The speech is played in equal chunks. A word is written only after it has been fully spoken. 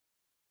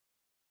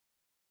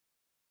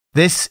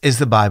This is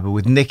the Bible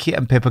with Nicky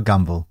and Pippa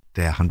Gumbel,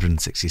 day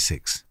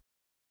 166.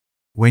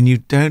 When you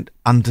don't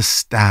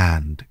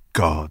understand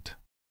God.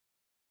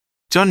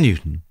 John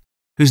Newton,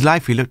 whose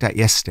life we looked at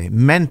yesterday,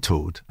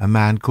 mentored a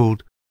man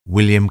called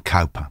William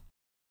Cowper.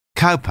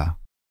 Cowper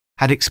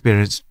had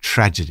experienced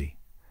tragedy.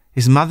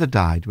 His mother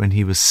died when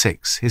he was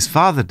 6. His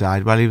father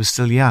died while he was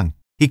still young.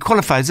 He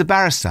qualified as a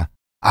barrister.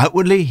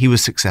 Outwardly, he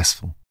was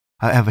successful.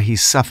 However, he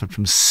suffered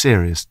from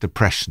serious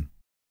depression.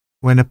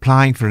 When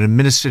applying for an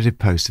administrative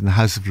post in the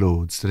House of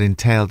Lords that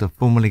entailed a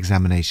formal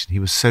examination, he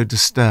was so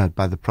disturbed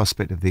by the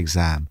prospect of the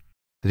exam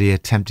that he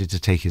attempted to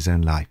take his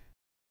own life.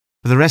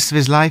 For the rest of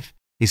his life,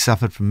 he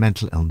suffered from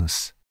mental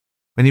illness.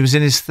 When he was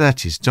in his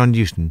 30s, John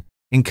Newton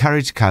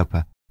encouraged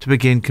Cowper to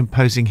begin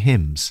composing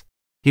hymns.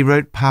 He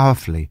wrote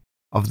powerfully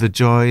of the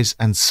joys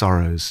and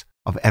sorrows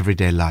of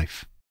everyday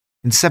life.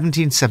 In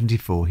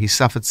 1774, he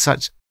suffered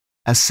such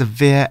a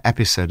severe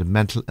episode of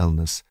mental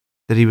illness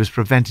that he was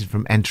prevented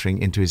from entering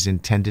into his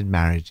intended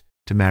marriage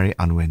to Mary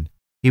Unwin.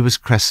 He was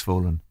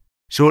crestfallen.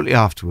 Shortly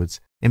afterwards,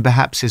 in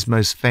perhaps his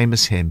most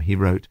famous hymn, he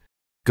wrote,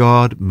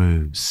 "God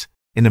moves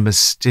in a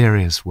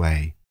mysterious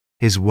way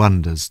his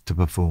wonders to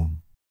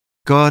perform.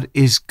 God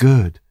is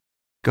good.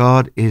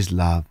 God is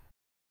love.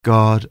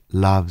 God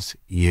loves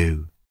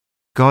you.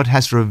 God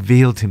has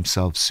revealed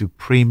himself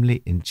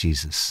supremely in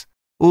Jesus."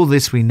 All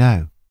this we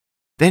know.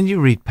 Then you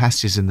read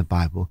passages in the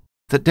Bible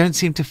that don't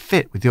seem to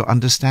fit with your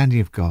understanding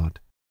of God.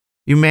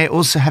 You may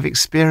also have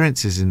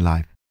experiences in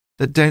life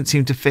that don't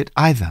seem to fit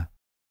either.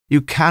 You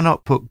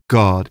cannot put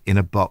God in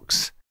a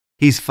box.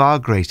 He's far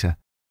greater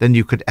than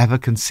you could ever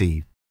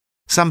conceive.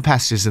 Some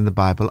passages in the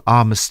Bible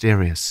are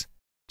mysterious.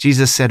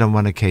 Jesus said on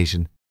one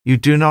occasion, "You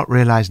do not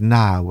realize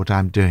now what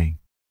I'm doing,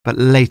 but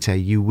later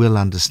you will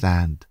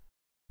understand."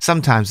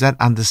 Sometimes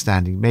that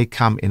understanding may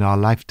come in our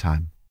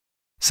lifetime.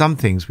 Some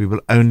things we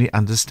will only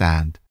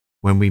understand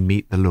when we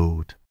meet the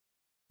Lord.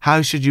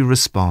 How should you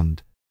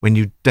respond when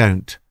you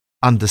don't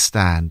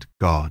understand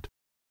God?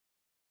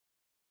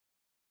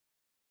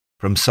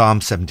 From Psalm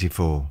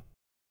 74.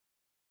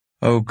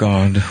 O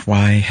God,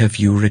 why have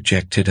you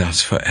rejected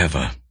us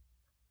forever?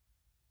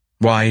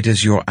 Why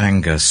does your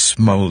anger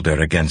smolder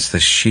against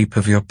the sheep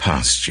of your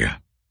pasture?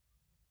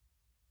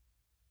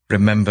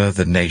 Remember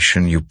the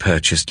nation you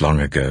purchased long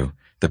ago,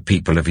 the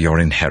people of your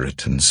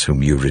inheritance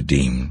whom you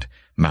redeemed,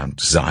 Mount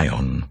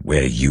Zion,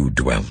 where you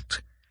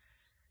dwelt.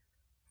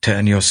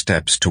 Turn your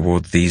steps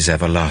toward these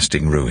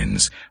everlasting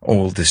ruins,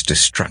 all this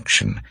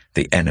destruction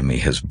the enemy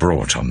has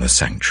brought on the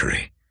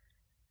sanctuary.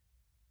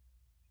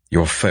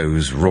 Your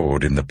foes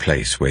roared in the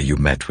place where you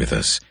met with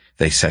us.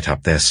 They set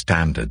up their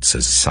standards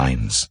as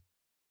signs.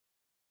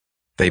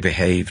 They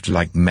behaved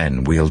like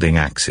men wielding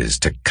axes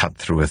to cut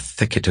through a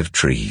thicket of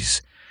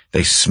trees.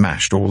 They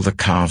smashed all the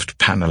carved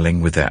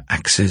paneling with their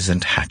axes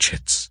and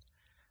hatchets.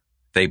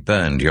 They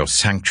burned your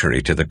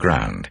sanctuary to the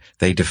ground.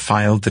 They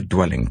defiled the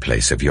dwelling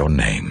place of your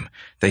name.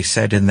 They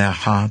said in their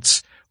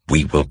hearts,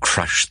 "We will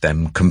crush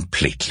them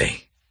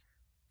completely."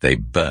 They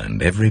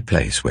burned every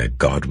place where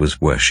God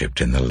was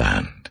worshipped in the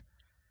land.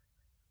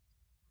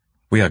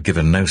 We are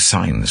given no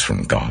signs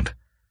from God.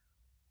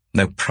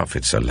 No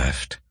prophets are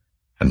left,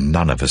 and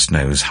none of us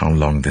knows how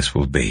long this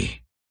will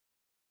be.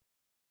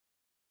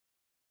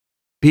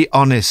 Be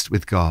honest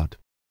with God.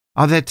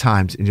 Are there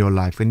times in your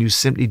life when you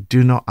simply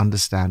do not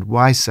understand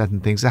why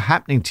certain things are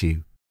happening to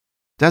you?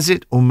 Does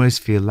it almost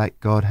feel like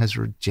God has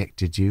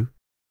rejected you?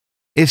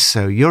 If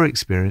so, your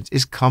experience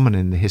is common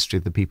in the history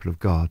of the people of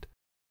God.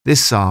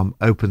 This psalm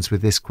opens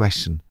with this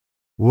question: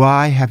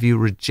 "Why have you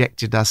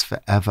rejected us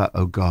forever,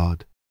 O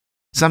God?"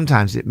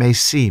 Sometimes it may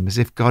seem as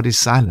if God is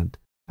silent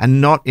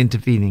and not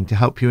intervening to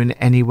help you in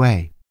any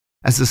way.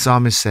 As the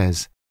psalmist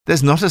says,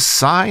 "There's not a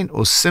sign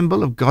or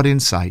symbol of God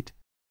in sight,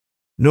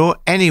 nor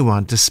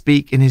anyone to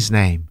speak in his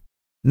name,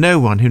 no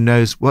one who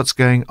knows what's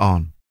going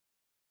on."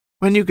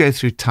 When you go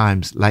through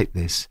times like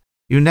this,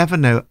 you never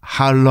know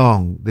how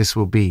long this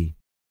will be.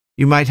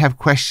 You might have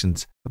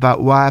questions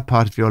about why a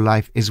part of your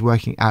life is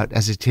working out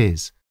as it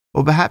is,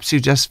 or perhaps you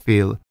just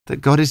feel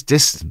that God is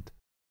distant.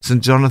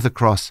 St. John of the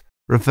Cross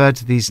referred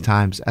to these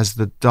times as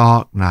the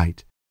dark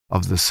night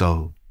of the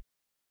soul.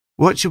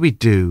 What should we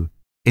do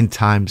in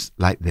times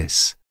like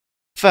this?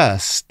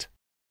 First,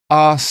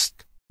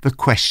 ask the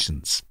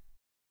questions.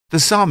 The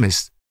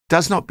psalmist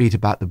does not beat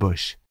about the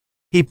bush.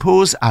 He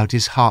pours out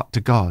his heart to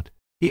God.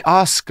 He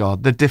asks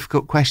God the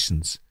difficult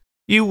questions.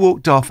 "You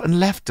walked off and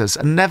left us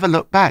and never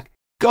looked back.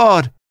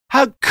 God,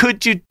 how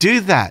could you do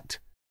that?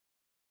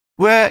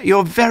 We're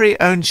your very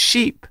own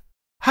sheep.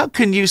 How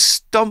can you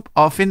stomp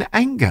off in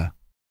anger?"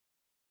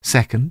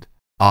 Second,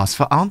 ask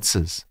for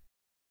answers.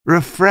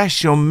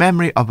 Refresh your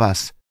memory of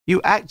us.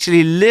 You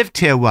actually lived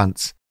here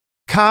once.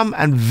 Come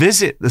and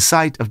visit the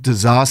site of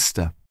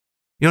disaster.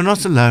 You're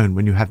not alone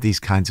when you have these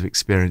kinds of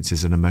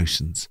experiences and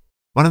emotions.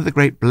 One of the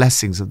great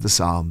blessings of the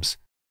Psalms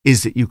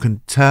is that you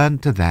can turn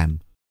to them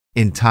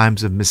in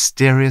times of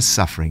mysterious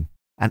suffering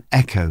and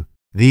echo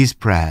these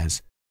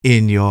prayers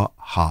in your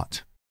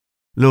heart.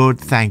 Lord,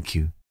 thank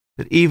you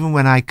that even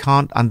when I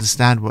can't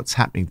understand what's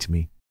happening to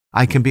me,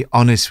 I can be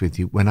honest with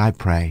you when I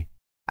pray.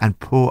 and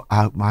pour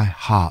out my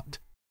heart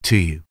to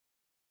you.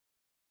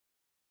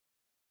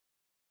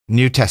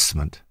 New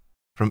Testament,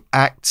 from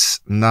Acts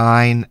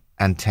 9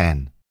 and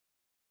 10.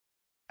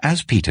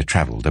 As Peter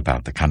travelled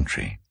about the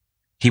country,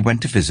 he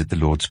went to visit the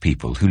Lord's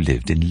people who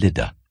lived in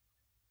Lydda.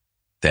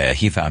 There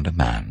he found a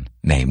man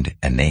named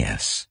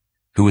Aeneas,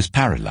 who was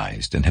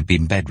paralyzed and had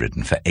been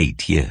bedridden for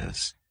 8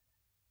 years.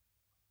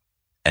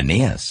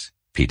 "Aeneas,"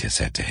 Peter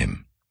said to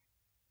him,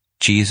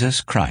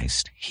 "Jesus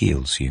Christ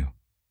heals you.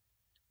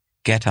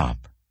 Get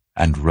up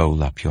and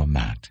roll up your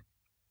mat."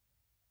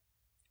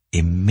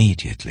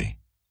 Immediately,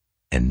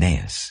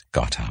 Aeneas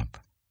got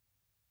up.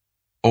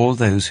 All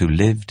those who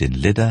lived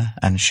in Lydda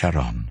and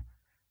Sharon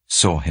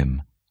saw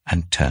him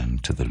and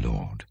turned to the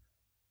Lord.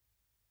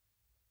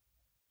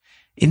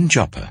 In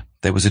Joppa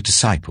there was a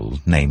disciple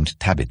named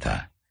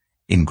Tabitha.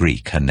 In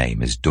Greek her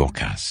name is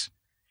Dorcas.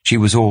 She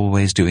was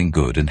always doing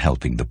good and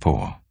helping the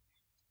poor.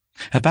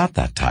 About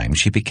that time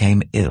she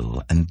became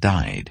ill and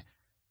died,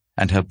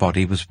 and her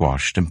body was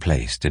washed and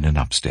placed in an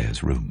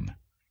upstairs room.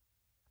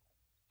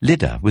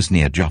 Lydda was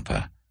near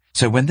Joppa,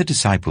 so when the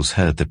disciples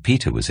heard that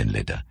Peter was in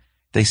Lydda,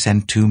 they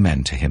sent 2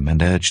 men to him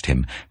and urged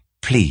him,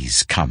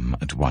 "Please come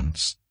at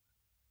once."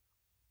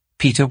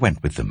 Peter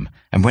went with them,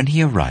 and when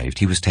he arrived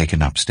he was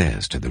taken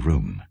upstairs to the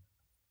room.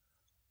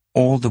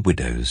 All the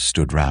widows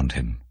stood round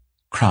him,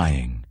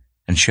 crying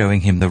and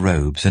showing him the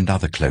robes and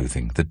other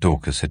clothing that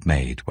Dorcas had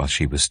made while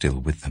she was still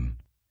with them.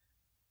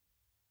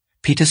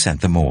 Peter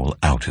sent them all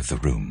out of the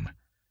room.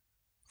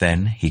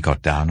 Then he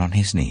got down on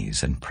his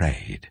knees and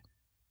prayed.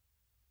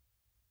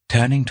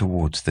 Turning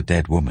towards the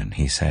dead woman,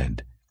 he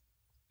said,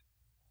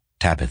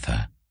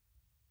 "Tabitha,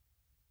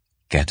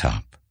 get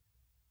up."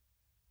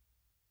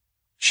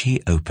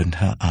 She opened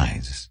her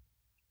eyes,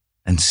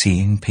 and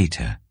seeing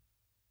Peter,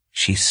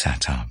 she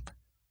sat up.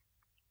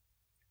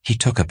 He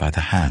took her by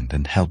the hand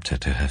and helped her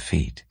to her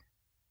feet.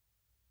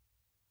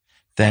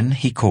 Then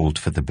he called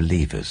for the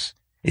believers,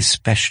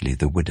 especially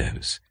the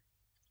widows,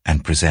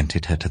 and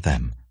presented her to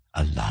them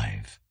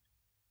alive.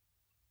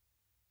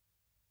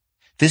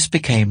 This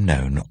became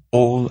known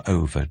all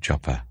over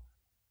Joppa,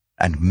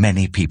 and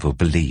many people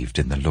believed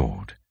in the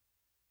Lord.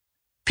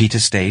 Peter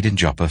stayed in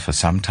Joppa for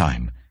some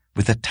time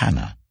with a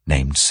tanner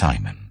named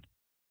Simon.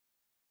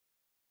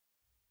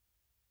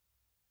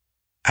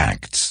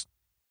 Acts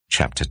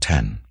chapter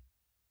 10.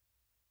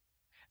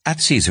 At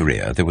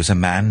Caesarea there was a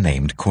man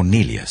named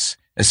Cornelius,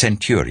 a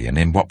centurion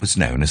in what was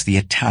known as the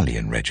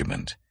Italian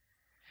regiment.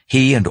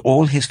 He and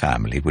all his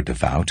family were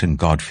devout and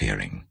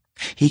God-fearing.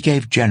 He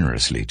gave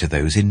generously to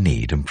those in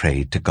need and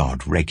prayed to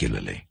God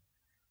regularly.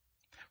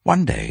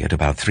 One day, at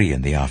about 3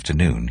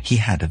 p.m, he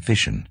had a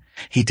vision.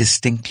 He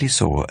distinctly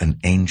saw an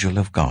angel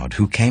of God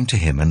who came to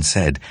him and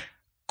said,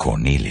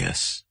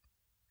 "Cornelius."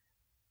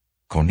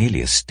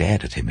 Cornelius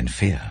stared at him in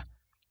fear.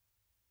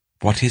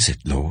 "What is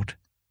it, Lord?"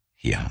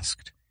 he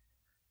asked.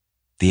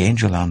 The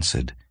angel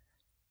answered,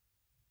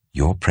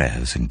 "Your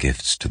prayers and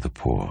gifts to the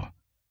poor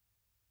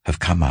have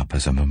come up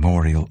as a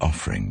memorial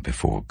offering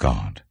before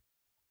God.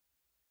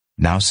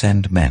 Now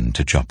send men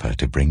to Joppa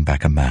to bring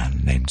back a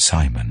man named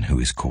Simon who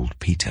is called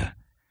Peter.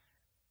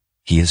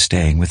 He is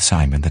staying with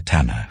Simon the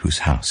tanner, whose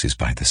house is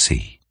by the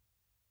sea."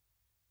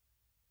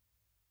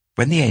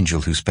 When the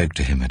angel who spoke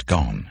to him had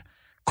gone,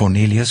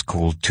 Cornelius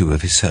called 2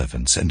 of his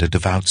servants and a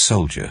devout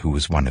soldier who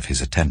was one of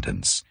his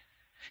attendants.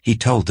 He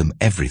told them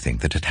everything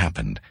that had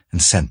happened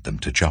and sent them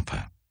to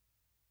Joppa.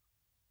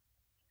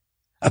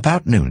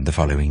 About noon the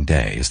following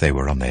day, as they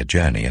were on their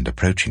journey and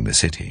approaching the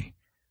city,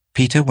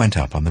 Peter went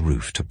up on the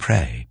roof to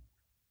pray.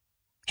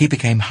 He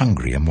became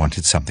hungry and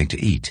wanted something to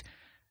eat,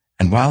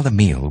 and while the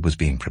meal was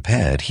being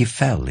prepared, he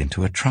fell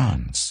into a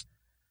trance.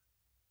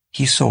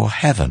 He saw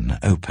heaven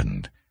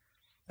opened,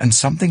 and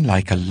something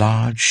like a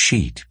large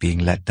sheet being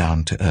let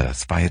down to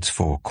earth by its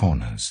 4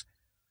 corners.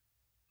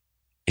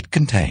 It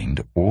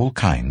contained all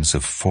kinds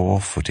of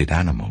 4-footed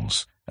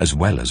animals, as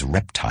well as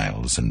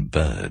reptiles and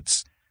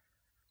birds.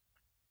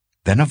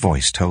 Then a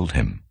voice told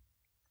him,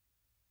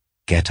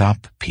 "Get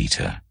up,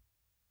 Peter,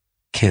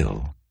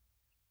 kill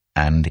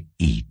and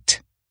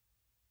eat."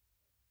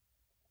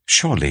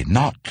 "Surely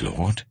not,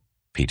 Lord,"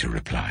 Peter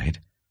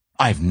replied.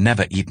 "I've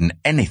never eaten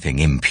anything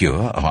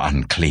impure or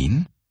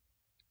unclean."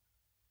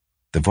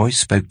 The voice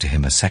spoke to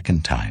him a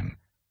second time.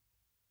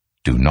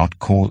 "Do not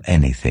call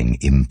anything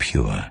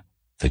impure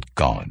that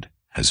God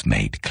has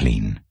made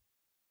clean."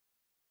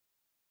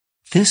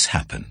 This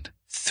happened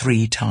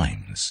 3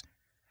 times,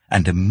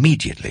 and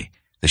immediately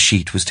the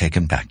sheet was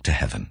taken back to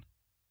heaven.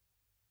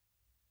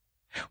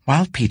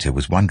 While Peter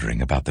was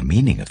wondering about the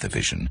meaning of the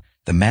vision,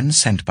 the men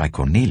sent by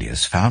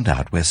Cornelius found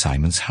out where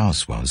Simon's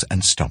house was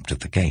and stopped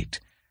at the gate.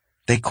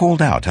 They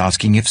called out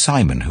asking if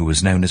Simon, who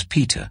was known as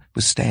Peter,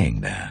 was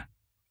staying there.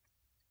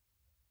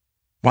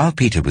 While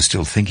Peter was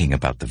still thinking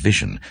about the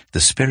vision,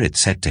 the Spirit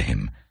said to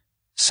him,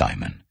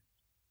 "Simon,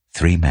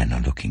 3 men are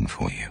looking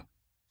for you,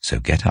 so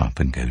get up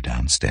and go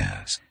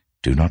downstairs.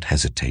 Do not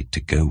hesitate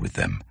to go with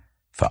them,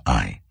 for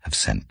I have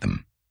sent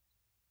them."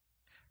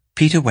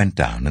 Peter went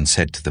down and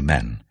said to the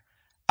men,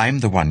 "I'm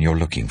the one you're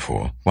looking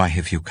for. Why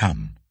have you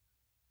come?"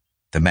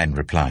 The men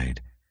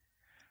replied,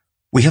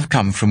 "We have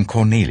come from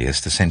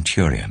Cornelius the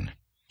centurion.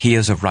 He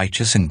is a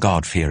righteous and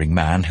God-fearing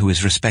man who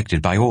is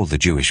respected by all the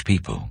Jewish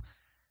people.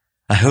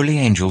 A holy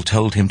angel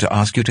told him to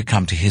ask you to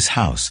come to his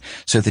house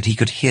so that he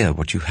could hear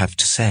what you have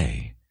to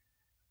say."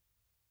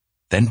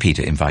 Then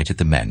Peter invited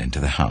the men into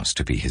the house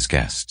to be his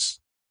guests.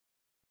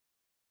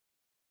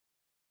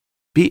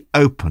 Be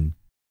open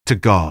to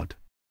God.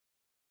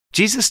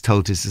 Jesus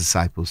told his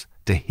disciples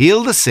to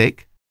heal the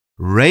sick,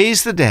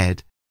 raise the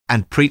dead,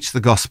 and preach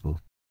the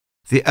gospel.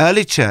 The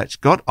early church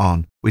got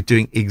on with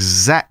doing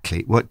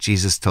exactly what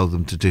Jesus told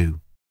them to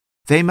do.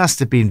 They must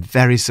have been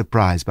very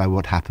surprised by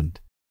what happened.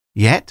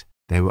 Yet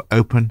they were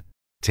open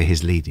to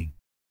his leading.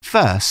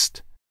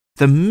 First,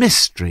 the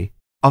mystery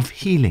of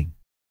healing.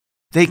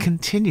 They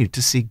continued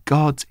to see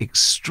God's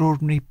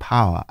extraordinary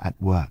power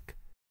at work.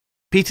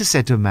 Peter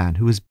said to a man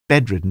who was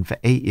bedridden for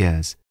 8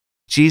 years,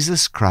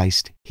 "Jesus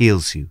Christ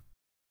heals you."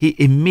 He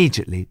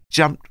immediately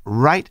jumped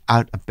right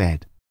out of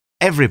bed.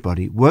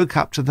 Everybody woke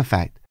up to the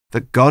fact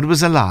that God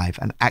was alive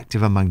and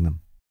active among them.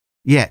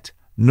 Yet,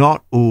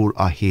 not all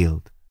are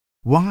healed.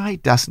 Why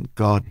doesn't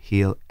God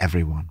heal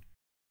everyone?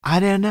 I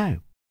don't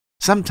know.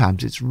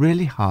 Sometimes it's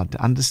really hard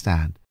to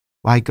understand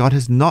why God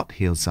has not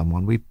healed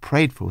someone we've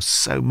prayed for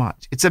so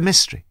much. It's a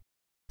mystery.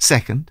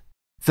 Second,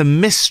 the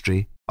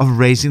mystery of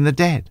raising the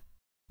dead.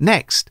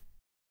 Next,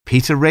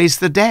 Peter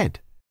raised the dead.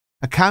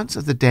 Accounts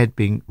of the dead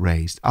being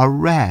raised are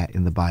rare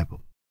in the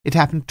Bible. It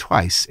happened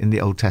twice in the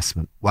Old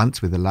Testament,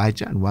 once with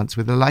Elijah and once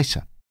with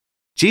Elisha.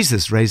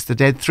 Jesus raised the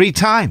dead 3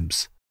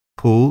 times,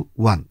 Paul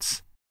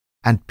once,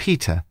 and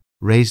Peter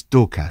raised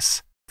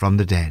Dorcas from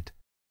the dead.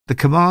 The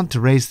command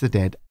to raise the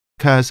dead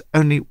occurs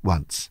only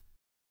once.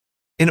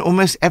 In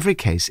almost every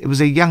case, it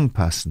was a young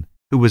person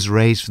who was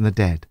raised from the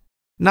dead.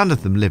 None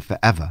of them lived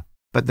forever,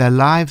 but their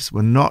lives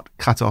were not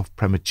cut off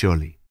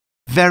prematurely.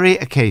 Very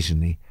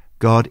occasionally,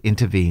 God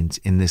intervenes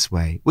in this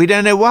way. We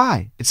don't know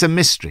why. It's a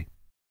mystery.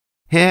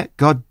 Here,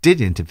 God did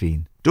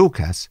intervene.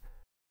 Dorcas,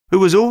 who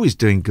was always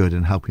doing good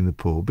and helping the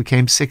poor,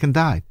 became sick and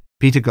died.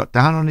 Peter got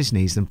down on his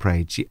knees and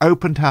prayed. She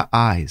opened her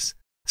eyes,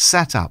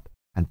 sat up,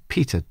 and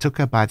Peter took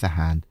her by the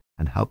hand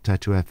and helped her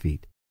to her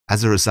feet.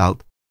 As a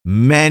result,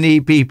 many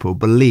people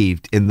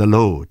believed in the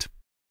Lord.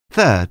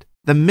 Third,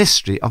 the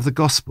mystery of the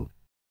gospel.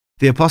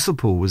 The Apostle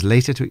Paul was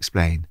later to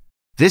explain,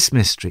 this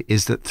mystery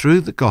is that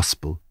through the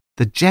gospel,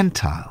 the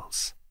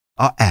Gentiles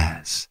are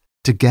heirs,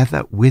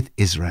 together with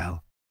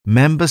Israel,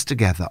 members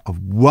together of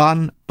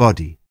one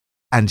body,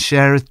 and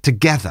shareth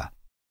together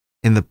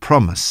in the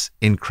promise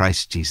in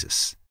Christ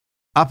Jesus.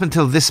 Up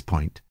until this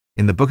point,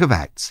 in the book of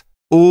Acts,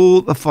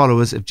 all the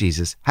followers of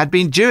Jesus had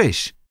been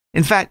Jewish.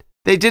 In fact,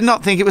 they did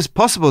not think it was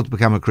possible to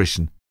become a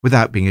Christian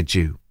without being a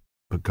Jew.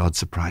 But God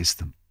surprised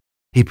them.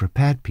 He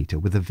prepared Peter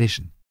with a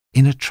vision.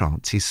 In a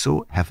trance, he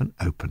saw heaven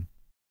open,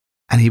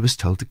 and he was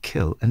told to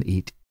kill and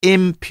eat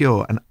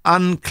impure and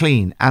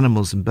unclean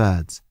animals and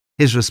birds.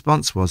 His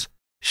response was,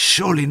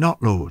 "Surely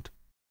not, Lord."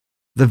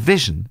 The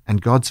vision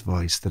and God's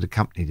voice that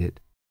accompanied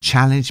it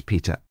challenged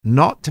Peter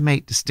not to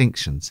make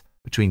distinctions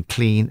between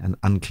clean and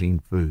unclean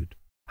food.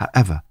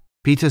 However,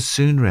 Peter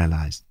soon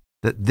realized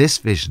that this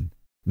vision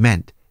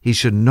meant he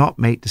should not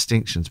make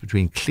distinctions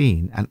between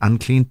clean and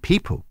unclean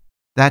people,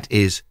 that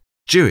is,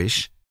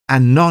 Jewish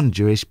and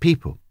non-Jewish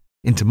people.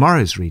 In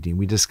tomorrow's reading,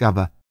 we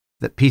discover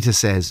that Peter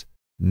says,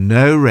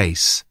 no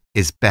race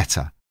is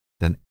better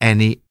than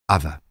any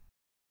other.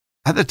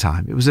 At the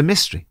time, it was a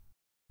mystery.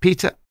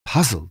 Peter,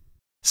 puzzled,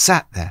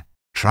 sat there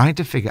trying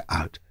to figure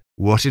out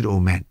what it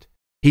all meant.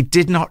 He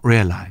did not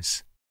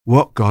realize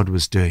what God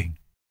was doing.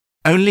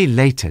 Only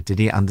later did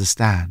he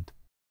understand.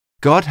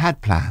 God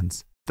had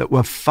plans that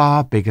were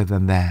far bigger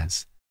than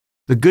theirs.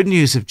 The good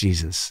news of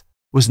Jesus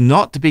was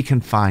not to be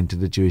confined to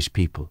the Jewish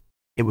people.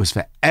 It was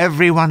for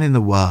everyone in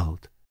the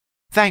world.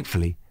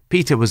 Thankfully,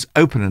 Peter was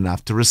open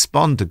enough to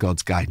respond to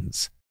God's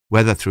guidance,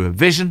 whether through a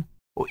vision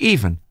or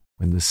even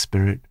when the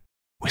Spirit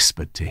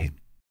whispered to him.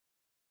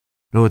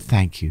 Lord,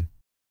 thank you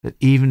that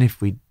even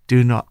if we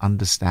do not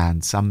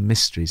understand some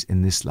mysteries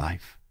in this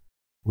life,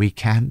 we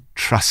can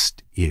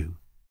trust you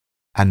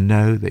and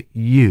know that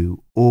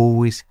you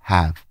always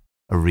have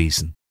a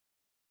reason.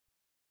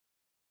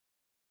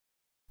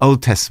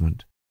 Old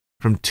Testament,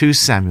 from 2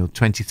 Samuel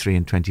 23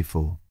 and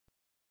 24.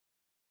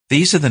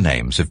 These are the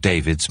names of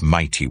David's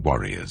mighty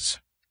warriors.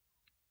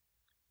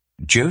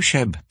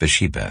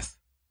 Josheb-Bashebeth,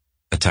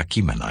 a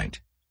Tachimonite,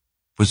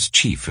 was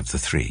chief of the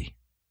 3.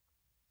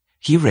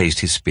 He raised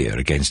his spear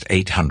against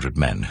 800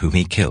 men whom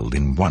he killed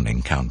in one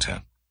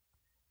encounter.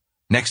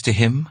 Next to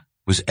him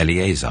was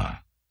Eleazar,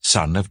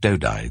 son of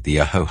Dodai the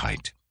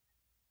Ahohite.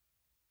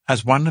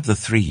 As one of the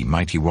 3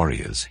 mighty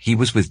warriors, he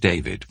was with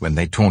David when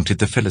they taunted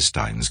the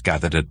Philistines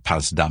gathered at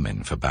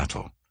Pasdammim for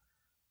battle.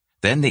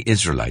 Then the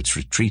Israelites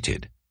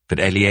retreated,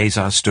 but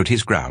Eleazar stood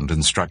his ground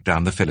and struck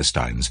down the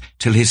Philistines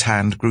till his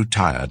hand grew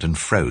tired and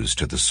froze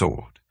to the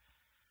sword.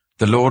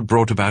 The Lord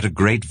brought about a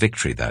great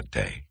victory that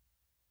day.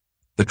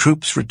 The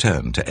troops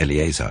returned to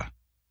Eleazar,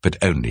 but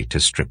only to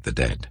strip the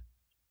dead.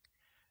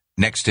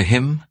 Next to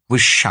him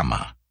was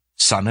Shammah,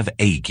 son of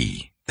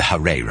Agi, the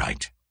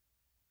Hararite.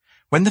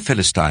 When the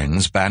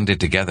Philistines banded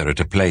together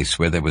at a place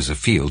where there was a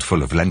field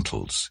full of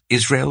lentils,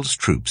 Israel's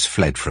troops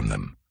fled from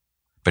them.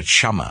 But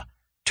Shammah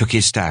took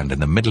his stand in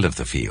the middle of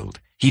the field.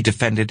 He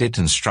defended it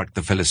and struck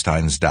the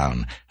Philistines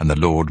down, and the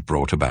Lord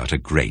brought about a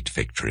great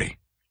victory.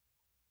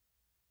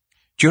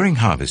 During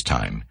harvest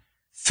time,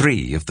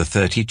 3 of the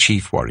 30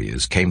 chief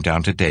warriors came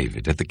down to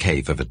David at the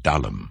cave of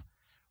Adullam,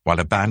 while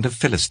a band of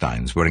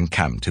Philistines were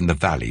encamped in the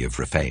valley of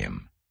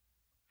Rephaim.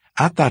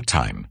 At that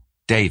time,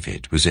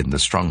 David was in the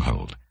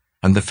stronghold,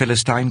 and the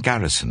Philistine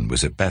garrison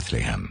was at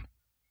Bethlehem.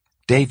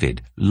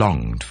 David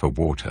longed for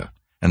water,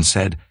 and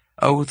said,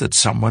 "Oh, that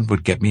someone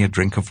would get me a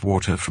drink of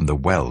water from the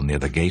well near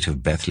the gate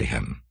of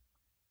Bethlehem."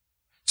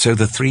 So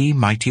the 3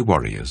 mighty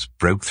warriors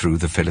broke through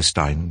the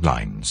Philistine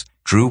lines,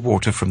 drew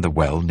water from the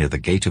well near the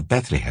gate of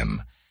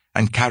Bethlehem,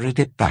 and carried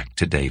it back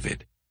to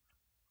David.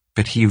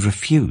 But he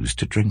refused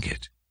to drink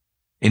it.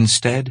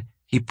 Instead,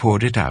 he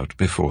poured it out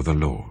before the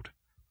Lord.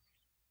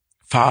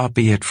 "Far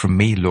be it from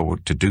me,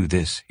 Lord, to do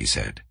this," he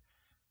said.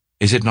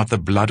 "Is it not the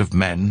blood of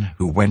men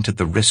who went at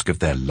the risk of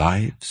their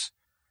lives?"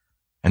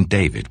 And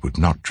David would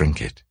not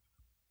drink it.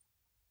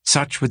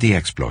 Such were the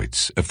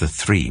exploits of the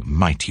 3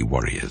 mighty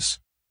warriors.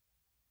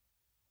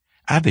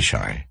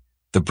 Abishai,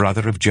 the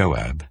brother of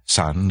Joab,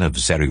 son of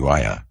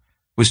Zeruiah,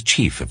 was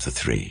chief of the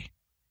 3.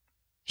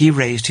 He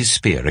raised his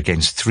spear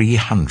against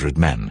 300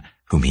 men,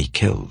 whom he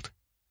killed,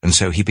 and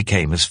so he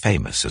became as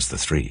famous as the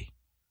 3.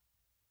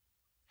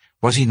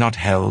 Was he not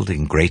held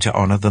in greater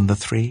honor than the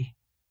 3?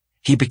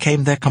 He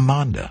became their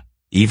commander,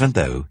 even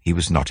though he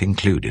was not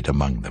included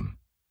among them.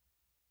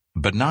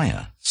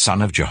 Benaiah,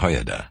 son of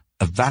Jehoiada,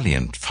 a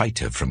valiant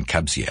fighter from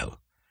Kabzeel,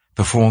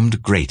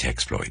 performed great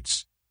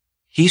exploits.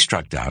 He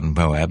struck down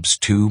Moab's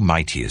 2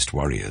 mightiest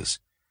warriors.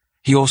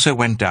 He also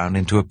went down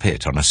into a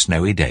pit on a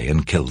snowy day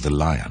and killed a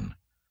lion.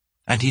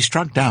 And he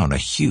struck down a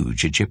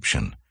huge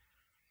Egyptian.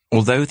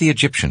 Although the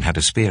Egyptian had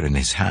a spear in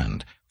his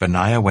hand,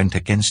 Benaiah went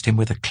against him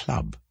with a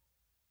club.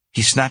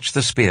 He snatched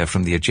the spear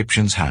from the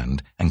Egyptian's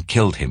hand and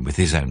killed him with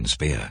his own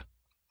spear.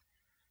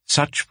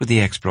 Such were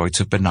the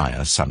exploits of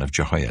Benaiah, son of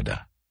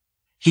Jehoiada.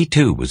 He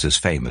too was as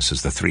famous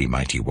as the 3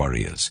 mighty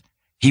warriors.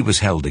 He was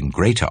held in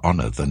greater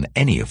honor than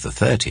any of the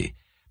 30,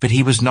 but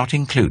he was not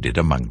included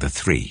among the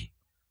 3.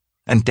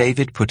 And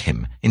David put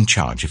him in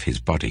charge of his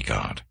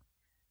bodyguard.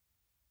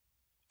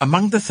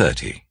 Among the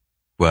 30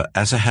 were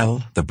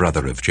Asahel, the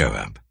brother of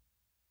Joab,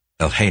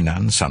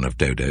 Elhanan, son of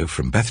Dodo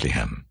from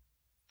Bethlehem,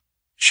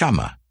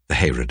 Shammah, the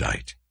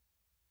Harodite,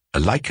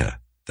 Elika,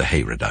 the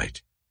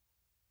Harodite,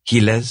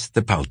 Helez,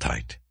 the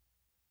Paltite,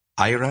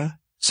 Ira,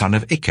 son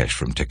of Ikesh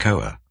from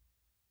Tekoa,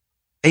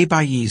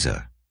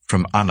 Abiezer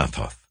from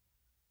Anathoth,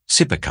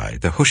 Sibbecai,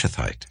 the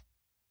Hushathite,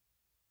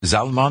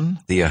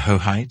 Zalmon, the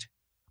Ahohite,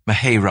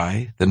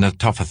 Maharai, the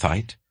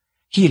Netophathite,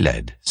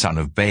 Heled, son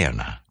of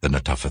Baanah, the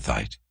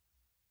Netophathite,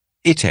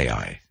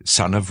 Ittai,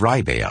 son of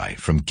Ribai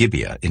from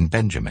Gibeah in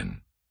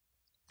Benjamin,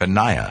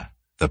 Benaiah,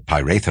 the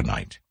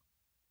Pirathonite,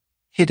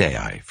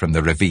 Hiddai from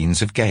the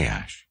ravines of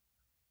Gaash,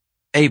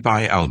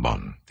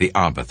 Abi-Albon, the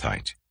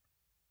Arbathite,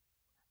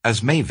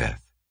 Asmaveth,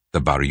 the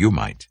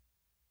Barumite,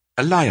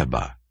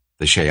 Eliabah,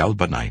 the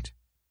Shaalbonite,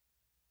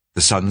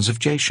 the sons of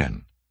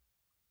Jashen,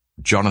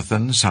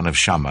 Jonathan, son of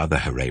Shammah the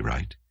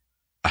Hararite,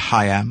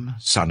 Ahiam,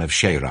 son of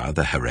Sherah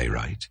the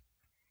Hararite,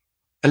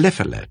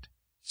 Eliphalet,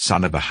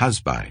 son of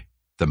Ahasbai,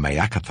 the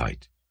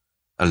Maacathite,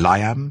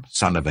 Eliam,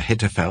 son of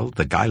Ahithophel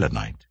the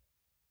Gilonite,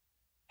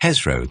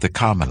 Hezro the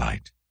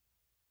Carmelite,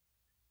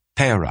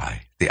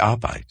 Peorai the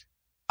Arbite,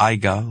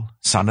 Igal,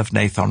 son of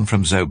Nathan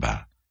from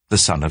Zobah, the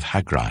son of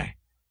Hagrai,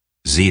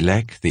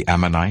 Zelek the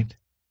Ammonite,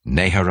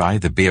 Naharai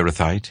the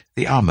Beerothite,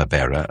 the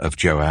armor-bearer of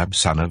Joab,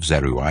 son of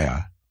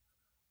Zeruiah,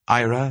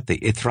 Ira the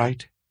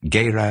Ithrite,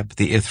 Gareb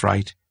the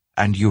Ithrite,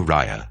 and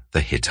Uriah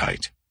the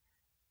Hittite.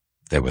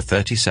 There were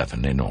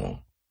 37 in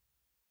all.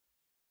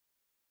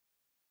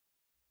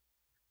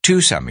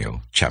 2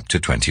 Samuel chapter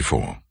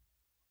 24.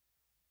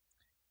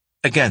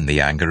 Again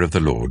the anger of the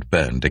Lord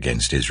burned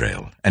against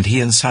Israel, and he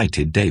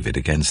incited David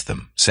against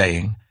them,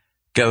 saying,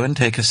 "Go and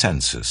take a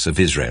census of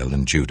Israel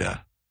and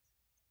Judah."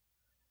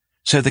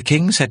 So the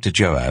king said to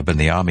Joab and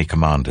the army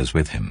commanders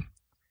with him,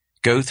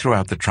 "Go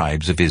throughout the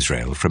tribes of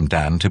Israel from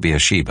Dan to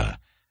Beersheba,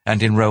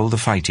 and enroll the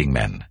fighting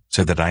men,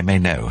 so that I may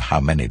know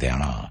how many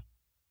there are."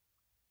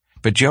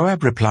 But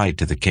Joab replied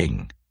to the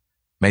king,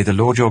 "May the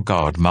Lord your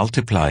God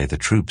multiply the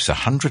troops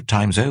 100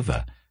 times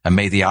over, and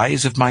may the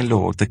eyes of my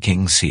lord the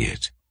king see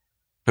it.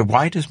 But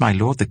why does my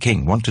lord the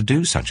king want to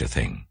do such a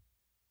thing?"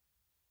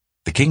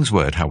 The king's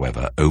word,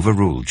 however,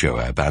 overruled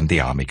Joab and the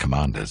army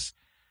commanders,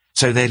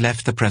 so they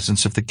left the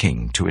presence of the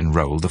king to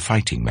enroll the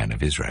fighting men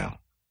of Israel.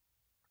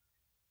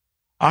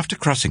 After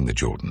crossing the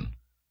Jordan,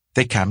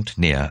 they camped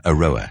near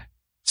Aroer,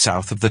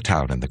 south of the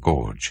town in the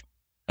gorge,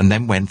 and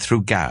then went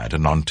through Gad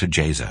and on to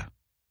Jazer.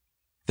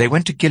 They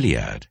went to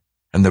Gilead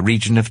and the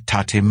region of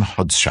Tatim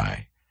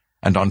Hodshai,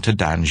 and on to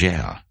Dan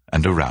Jair,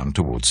 and around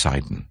towards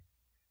Sidon.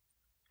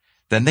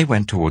 Then they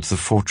went towards the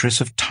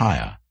fortress of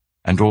Tyre,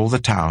 and all the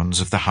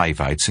towns of the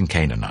Hivites and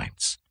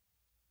Canaanites.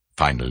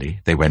 Finally,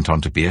 they went on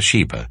to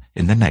Beersheba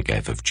in the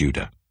Negev of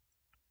Judah.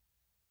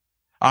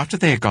 After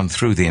they had gone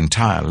through the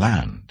entire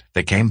land,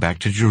 they came back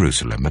to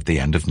Jerusalem at the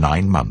end of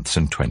 9 months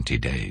and 20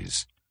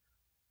 days.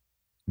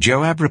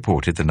 Joab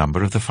reported the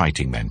number of the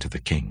fighting men to the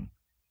king.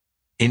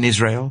 In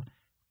Israel,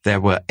 there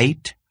were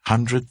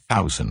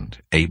 800,000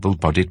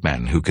 able-bodied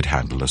men who could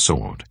handle a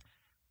sword,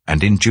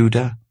 and in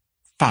Judah,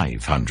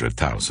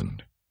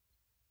 500,000.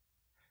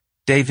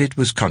 David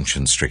was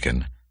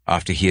conscience-stricken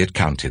after he had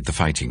counted the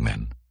fighting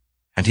men,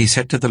 and he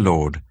said to the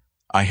Lord,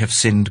 I have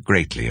sinned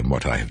greatly in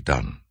what I have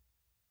done.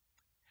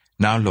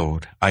 Now,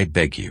 Lord, I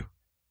beg you,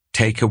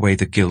 take away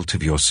the guilt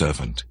of your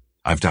servant.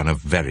 I've done a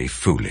very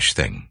foolish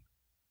thing.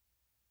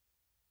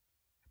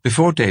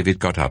 Before David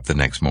got up the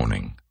next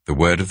morning, the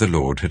word of the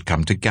Lord had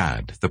come to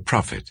Gad, the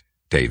prophet,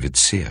 David's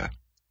seer.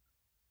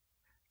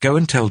 Go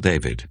and tell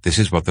David, this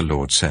is what the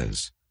Lord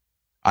says.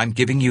 I'm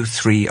giving you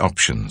 3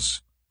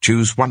 options.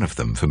 Choose one of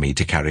them for me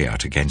to carry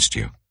out against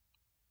you.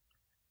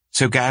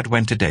 So Gad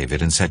went to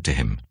David and said to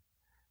him,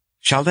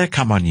 Shall there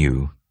come on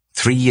you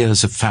 3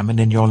 years of famine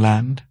in your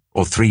land,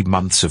 or 3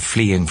 months of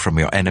fleeing from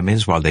your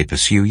enemies while they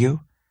pursue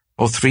you,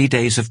 or 3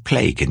 days of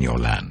plague in your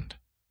land?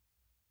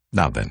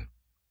 Now then,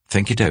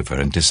 think it over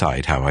and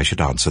decide how I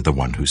should answer the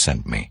one who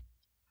sent me.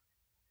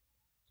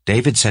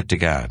 David said to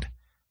Gad,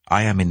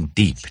 I am in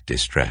deep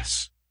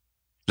distress.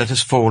 Let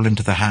us fall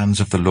into the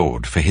hands of the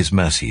Lord, for his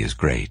mercy is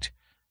great,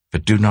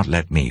 but do not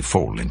let me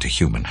fall into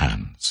human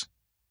hands.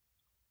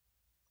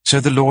 So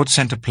the Lord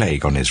sent a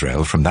plague on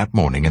Israel from that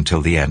morning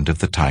until the end of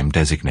the time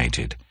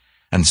designated,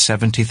 and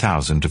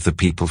 70,000 of the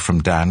people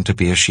from Dan to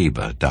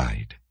Beersheba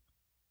died.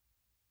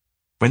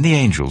 When the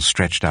angel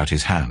stretched out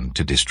his hand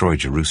to destroy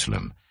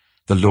Jerusalem,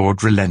 the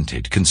Lord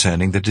relented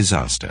concerning the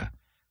disaster,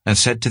 and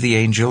said to the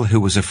angel who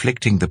was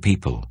afflicting the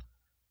people,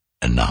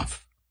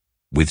 Enough,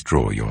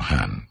 withdraw your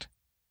hand.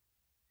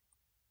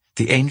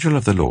 The angel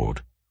of the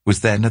Lord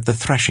was then at the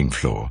threshing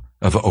floor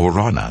of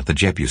Araunah the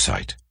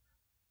Jebusite.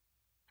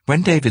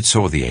 When David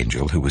saw the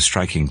angel who was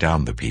striking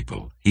down the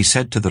people, he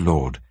said to the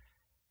Lord,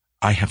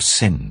 I have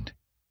sinned.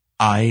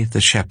 I, the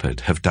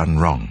shepherd, have done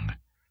wrong.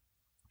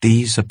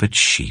 These are but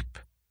sheep.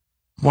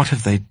 What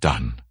have they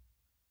done?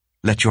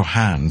 Let your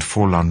hand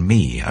fall on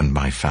me and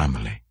my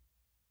family.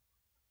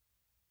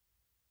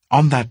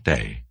 On that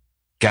day,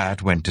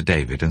 Gad went to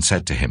David and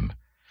said to him,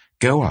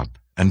 Go up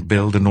and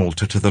build an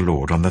altar to the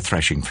Lord on the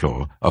threshing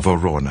floor of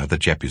Araunah the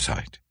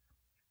Jebusite.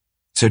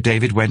 So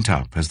David went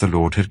up as the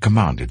Lord had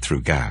commanded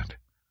through Gad.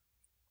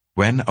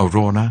 When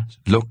Araunah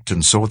looked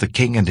and saw the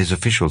king and his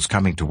officials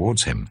coming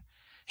towards him,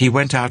 he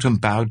went out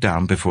and bowed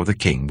down before the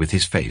king with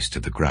his face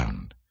to the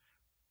ground.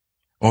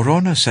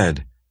 Araunah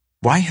said,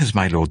 Why has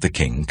my lord the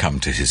king come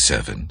to his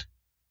servant?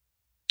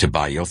 To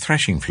buy your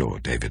threshing floor,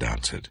 David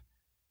answered,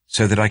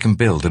 so that I can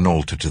build an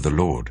altar to the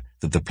Lord,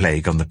 that the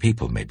plague on the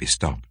people may be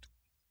stopped.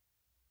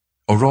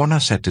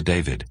 Araunah said to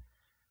David,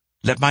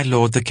 Let my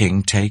lord the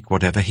king take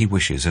whatever he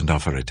wishes and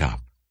offer it up.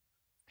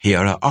 Here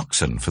are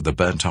oxen for the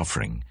burnt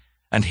offering,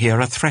 and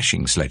here are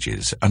threshing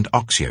sledges and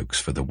ox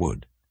yokes for the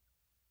wood.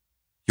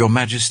 Your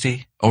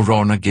Majesty,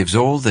 Araunah gives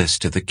all this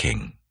to the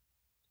king.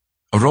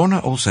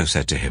 Araunah also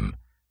said to him,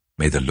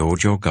 May the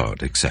Lord your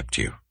God accept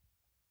you.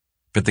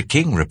 But the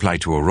king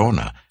replied to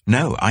Araunah,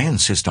 No, I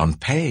insist on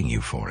paying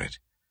you for it.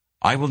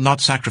 I will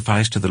not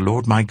sacrifice to the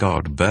Lord my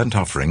God burnt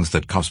offerings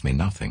that cost me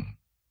nothing.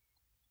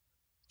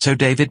 So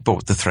David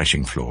bought the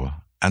threshing floor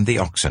and the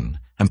oxen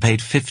and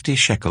paid 50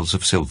 shekels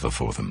of silver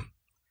for them.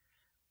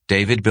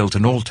 David built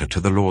an altar to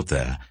the Lord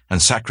there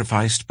and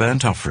sacrificed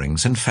burnt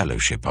offerings and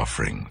fellowship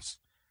offerings.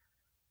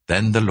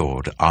 Then the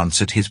Lord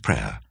answered his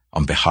prayer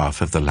on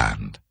behalf of the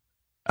land,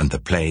 and the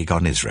plague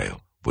on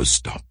Israel was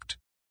stopped.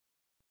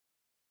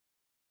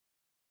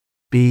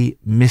 Be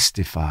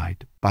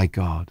mystified by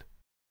God.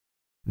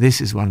 This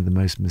is one of the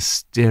most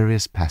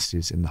mysterious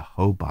passages in the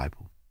whole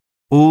Bible.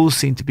 All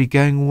seemed to be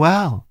going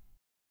well.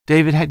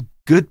 David had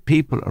good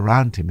people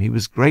around him. He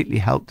was greatly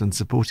helped and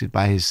supported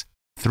by his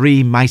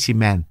 3 mighty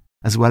men,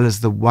 as well as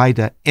the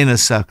wider inner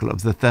circle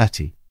of the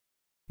 30.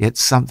 Yet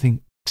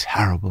something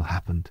terrible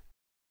happened.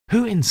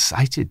 Who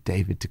incited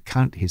David to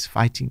count his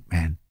fighting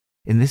men?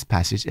 In this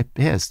passage it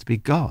appears to be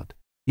God.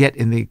 Yet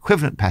in the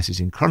equivalent passage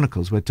in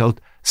Chronicles we're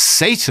told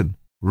Satan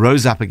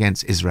rose up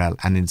against Israel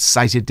and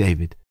incited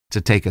David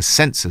to take a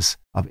census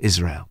of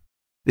Israel.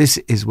 This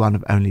is one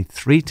of only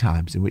 3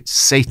 times in which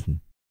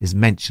Satan is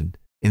mentioned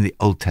in the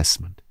Old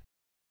Testament.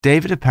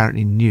 David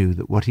apparently knew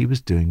that what he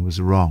was doing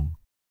was wrong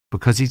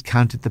because he'd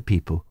counted the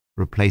people,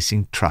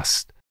 replacing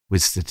trust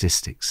with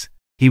statistics.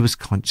 He was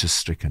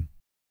conscience-stricken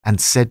and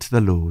said to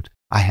the Lord,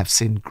 I have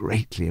sinned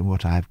greatly in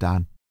what I have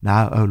done.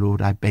 Now, O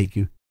Lord, I beg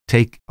you,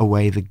 take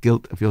away the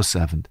guilt of your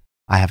servant.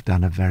 I have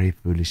done a very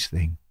foolish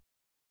thing.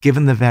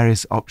 Given the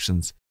various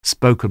options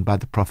spoken by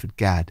the prophet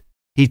Gad,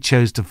 he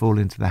chose to fall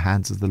into the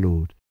hands of the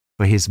Lord,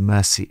 for his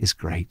mercy is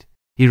great.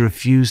 He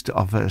refused to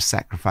offer a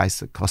sacrifice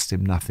that cost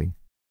him nothing.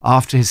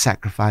 After his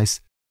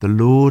sacrifice, the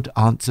Lord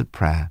answered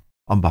prayer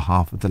on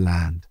behalf of the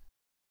land.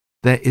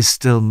 There is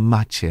still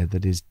much here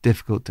that is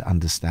difficult to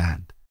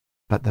understand,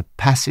 but the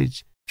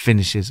passage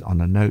finishes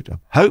on a note of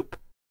hope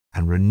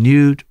and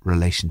renewed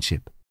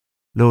relationship.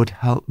 Lord,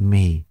 help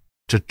me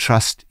to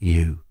trust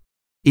you,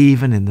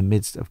 even in the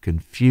midst of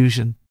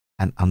confusion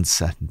and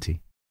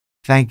uncertainty.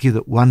 Thank you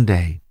that one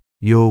day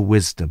your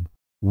wisdom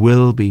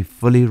will be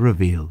fully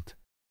revealed.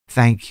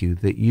 Thank you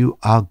that you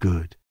are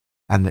good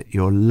and that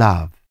your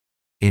love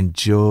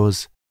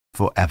endures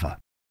forever.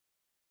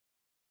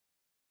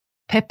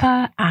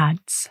 Pippa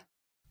adds.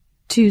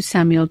 2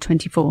 Samuel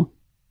 24.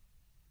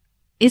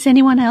 Is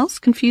anyone else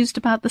confused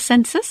about the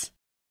census?